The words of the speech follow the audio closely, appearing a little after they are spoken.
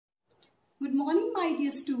Good morning, my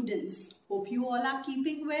dear students. Hope you all are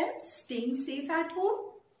keeping well, staying safe at home.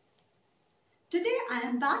 Today I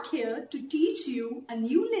am back here to teach you a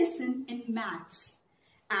new lesson in maths.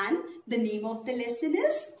 And the name of the lesson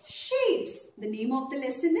is shapes. The name of the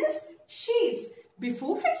lesson is shapes.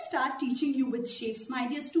 Before I start teaching you with shapes, my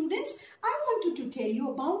dear students, I wanted to tell you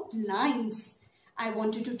about lines. I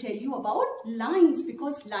wanted to tell you about lines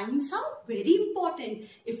because lines are very important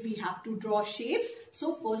if we have to draw shapes.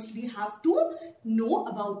 So first we have to know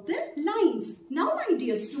about the lines. Now my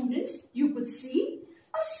dear students, you could see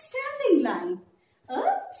a standing line. A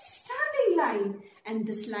standing line. And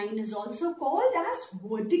this line is also called as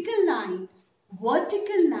vertical line.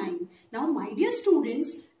 Vertical line. Now my dear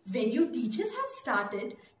students, when your teachers have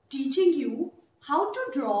started teaching you how to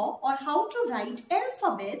draw or how to write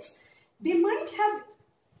alphabets, they might have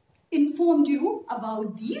informed you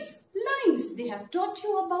about these lines. They have taught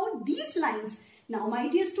you about these lines. Now, my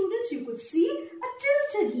dear students, you could see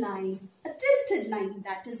a tilted line. A tilted line.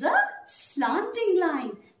 That is a slanting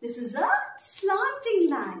line. This is a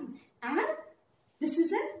slanting line. And this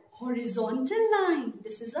is a horizontal line.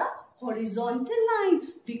 This is a horizontal line.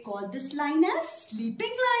 We call this line as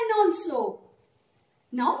sleeping line also.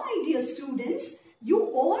 Now, my dear students,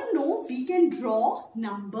 you all know we can draw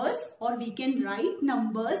numbers or we can write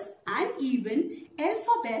numbers and even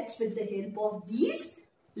alphabets with the help of these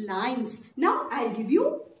lines. Now, I'll give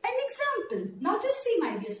you an example. Now, just see,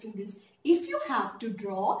 my dear students, if you have to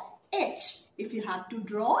draw H,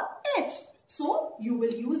 so you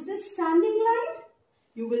will use this standing line,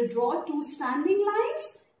 you will draw two standing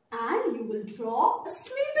lines and you will draw a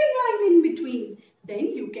sleeping line in between.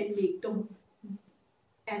 Then you can make the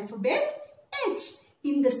alphabet H.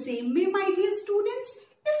 In the same way, my dear students,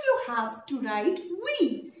 if you have to write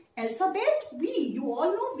V, alphabet V, you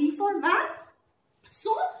all know V for van.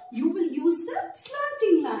 So, you will use the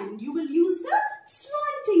slanting line. You will use the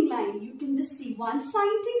slanting line. You can just see one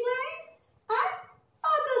slanting line and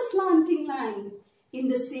other slanting line. In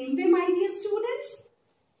the same way, my dear students,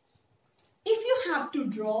 if you have to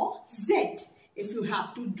draw Z,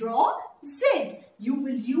 you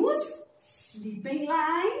will use sleeping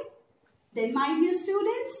line. Then, my dear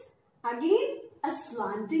students, again a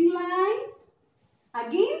slanting line,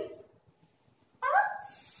 again a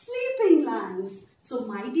sleeping line. So,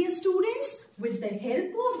 my dear students, with the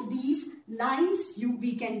help of these lines,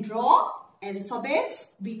 we can draw alphabets,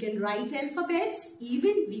 we can write alphabets,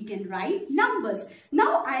 even we can write numbers.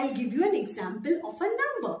 Now, I'll give you an example of a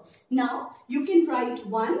number. Now, you can write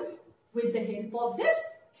one with the help of this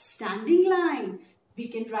standing line. We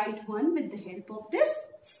can write one with the help of this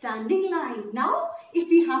standing line. Now, if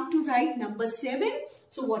we have to write number 7,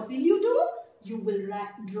 so what will you do? You will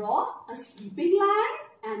draw a sleeping line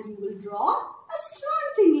and you will draw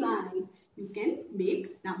a slanting line. You can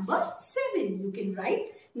make number 7. You can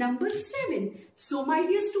write number 7. So, my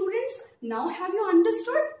dear students, now have you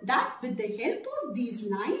understood that with the help of these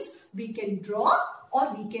lines, we can draw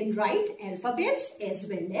or we can write alphabets as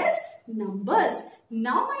well as numbers.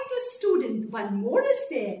 Now, my dear student, one more is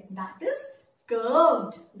there. That is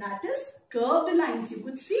curved. That is curved lines. You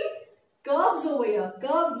could see curves over here,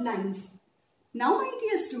 curved lines. Now, my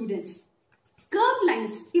dear students, curved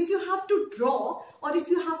lines, if you have to draw or if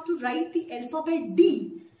you have to write the alphabet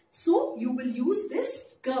D, so you will use this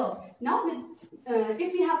curve. Now,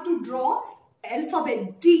 if you have to draw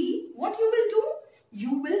alphabet D, what you will do?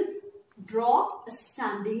 You will draw a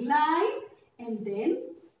standing line and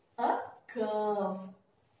then a curve.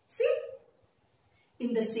 See?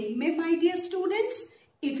 In the same way, my dear students,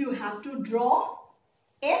 if you have to draw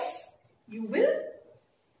S, you will.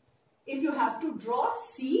 If you have to draw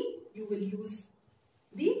C, you will use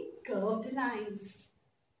the curved line.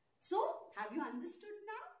 So, have you understood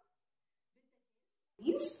now?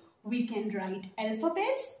 Means we can write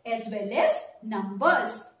alphabets as well as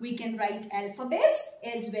numbers. We can write alphabets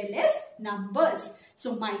as well as numbers.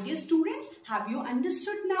 So, my dear students, have you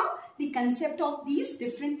understood now the concept of these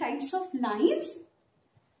different types of lines?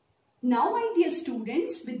 Now, my dear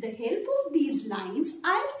students, with the help of these lines,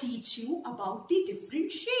 I'll teach you about the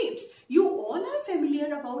different shapes. You all are familiar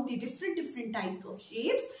about the different types of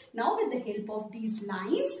shapes. Now, with the help of these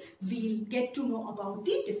lines, we'll get to know about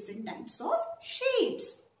the different types of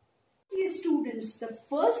shapes. Dear students, the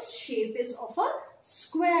first shape is of a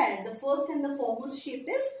square. The first and the foremost shape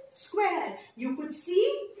is square. You could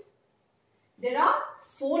see there are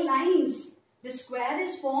 4 lines. The square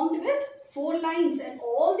is formed with 4 lines and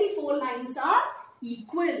all the 4 lines are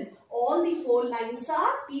equal. All the 4 lines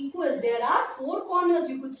are equal. There are 4 corners.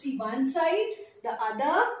 You could see one side, the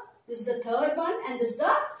other, this is the third one and this is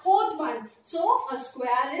the fourth one. So, a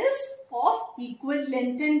square is of equal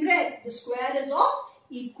length and breadth. The square is of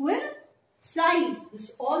equal size.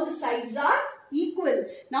 All the sides are equal.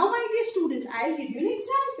 Now my dear students, I'll give you an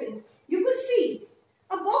example. You could see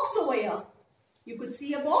a box over here. You could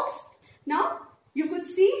see a box. Now you could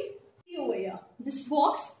see over here. This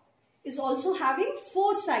box is also having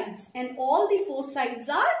 4 sides and all the 4 sides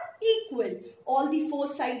are equal. All the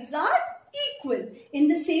 4 sides are equal. In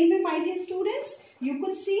the same way, my dear students, you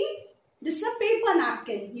could see this is a paper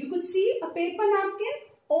napkin. You could see a paper napkin.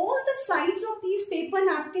 All the sides of these paper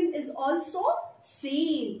napkin is also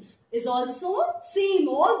same. All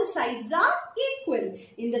the sides are equal.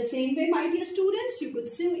 In the same way, my dear students, you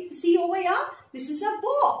could see over here, this is a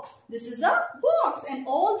box. This is a box and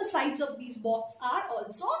all the sides of these box are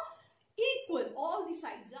also equal. All the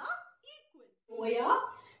sides are equal. Over here,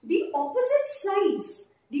 the opposite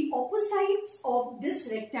sides of this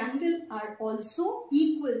rectangle are also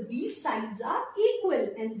equal. These sides are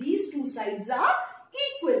equal and these 2 sides are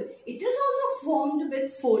equal. It is also formed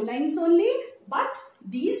with 4 lines only, but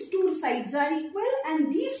these 2 sides are equal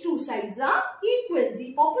and these 2 sides are equal.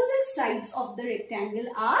 The opposite sides of the rectangle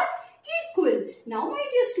are equal. Now my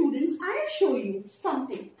dear students, I'll show you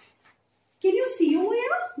something. Can you see over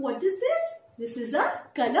here? What is this? This is a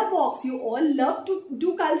color box. You all love to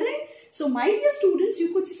do coloring. So my dear students,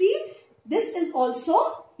 you could see this is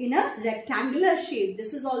also in a rectangular shape.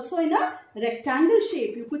 This is also in a rectangle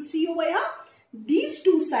shape. You could see over here, these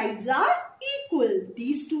 2 sides are equal.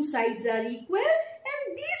 These 2 sides are equal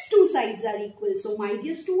and these 2 sides are equal. So my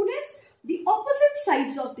dear students, the opposite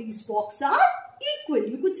sides of these boxes are equal.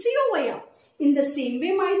 You could see over here. In the same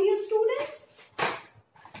way, my dear students,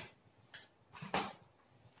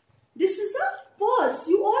 this is a purse.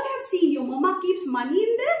 You all have seen your mama keeps money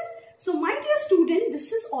in this. So my dear student,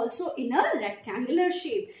 this is also in a rectangular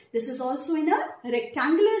shape. This is also in a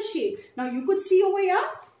rectangular shape. Now you could see over here,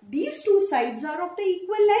 these 2 sides are of the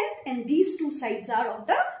equal length and these 2 sides are of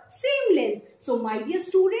the same length. So my dear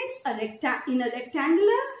students, in a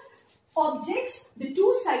rectangular objects, the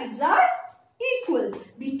 2 sides are equal.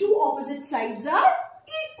 The 2 opposite sides are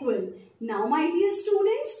equal. Now my dear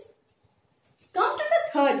students, come to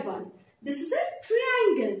the third one. This is a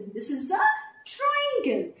triangle. This is the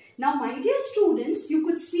triangle. Now my dear students, you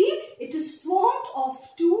could see it is formed of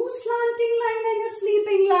 2 slanting line and a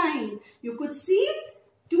sleeping line. You could see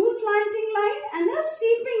 2 slanting line and a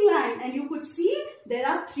sleeping line, and you could see there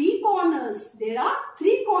are 3 corners. There are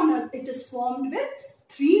 3 corners. It is formed with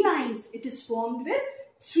 3 lines. It is formed with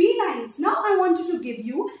 3 lines. Now I wanted to give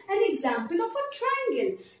you an example of a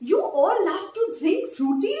triangle. You all love to drink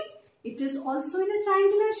fruity. It is also in a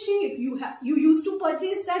triangular shape. You used to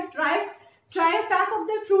purchase that try a pack of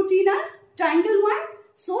the fruity triangle one.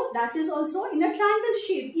 So that is also in a triangle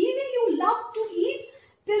shape. Even you love to eat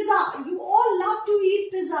pizza. You all love to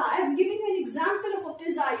eat pizza. I am giving you an example of a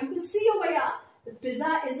pizza. You can see over here. The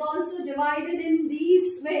pizza is also divided in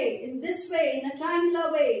this way, in a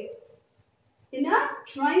triangular way. In a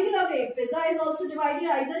triangular way, pizza is also divided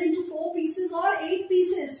either into 4 pieces or 8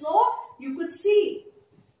 pieces. So you could see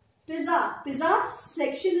pizza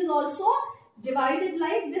section is also divided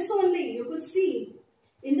like this only. You could see.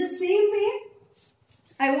 In the same way,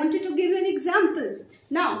 I wanted to give you an example.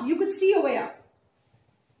 Now you could see over here.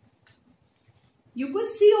 You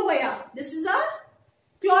could see over here. This is a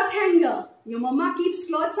cloth hanger. Your mama keeps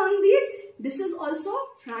clothes on these. This is also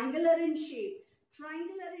triangular in shape.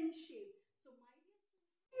 Triangular in shape. So my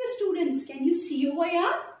dear students, can you see over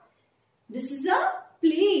here? This is a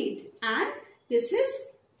plate and this is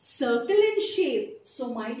circle in shape.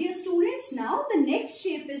 So my dear students, now the next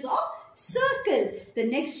shape is of circle. The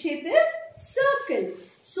next shape is circle.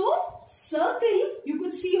 So circle, you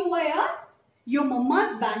could see over here, your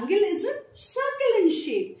mama's bangle is a circle in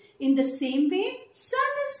shape. In the same way,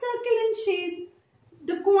 sun is circle in shape.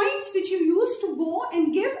 The coins which you use to go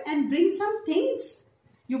and give and bring some things.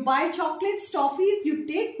 You buy chocolates, toffees, you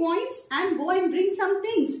take coins and go and bring some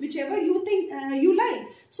things, whichever you think you like.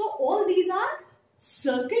 So all these are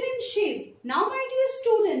circle in shape. Now my dear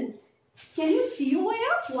student, can you see over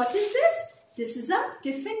here? What is this? This is a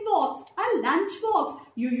tiffin box, a lunch box.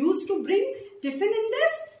 You used to bring tiffin in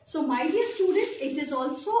this. So my dear student, it is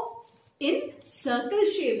also in circle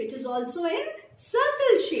shape. It is also in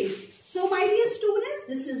circle shape. So my dear students,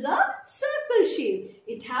 this is a circle shape.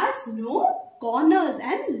 It has no corners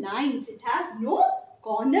and lines. It has no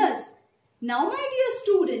corners. Now my dear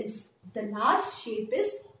students, the last shape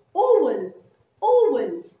is oval.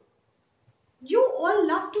 Oval. You all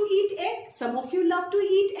love to eat egg. Some of you love to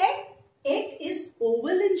eat egg. Egg is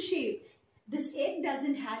oval in shape. This egg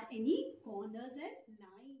doesn't have any corners and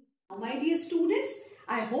lines. Now my dear students,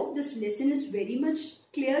 I hope this lesson is very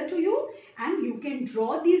much clear to you, and you can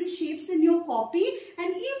draw these shapes in your copy, and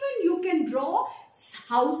even you can draw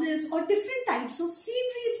houses or different types of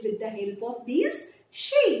sceneries with the help of these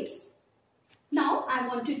shapes. Now I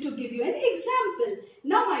wanted to give you an example.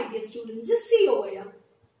 Now my dear students, just see over here.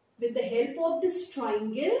 With the help of this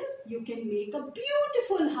triangle, you can make a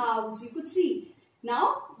beautiful house. You could see.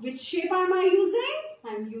 Now, which shape am I using?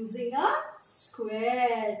 I am using a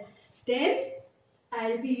square. Then,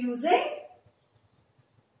 I'll be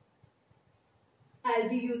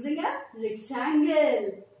using a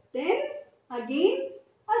rectangle. Then, again,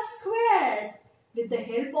 a square. With the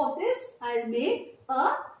help of this, I'll make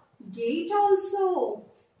a gate also.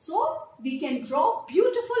 So, we can draw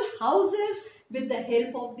beautiful houses with the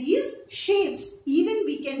help of these shapes. Even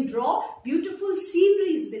we can draw beautiful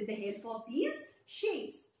sceneries with the help of these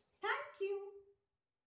shapes.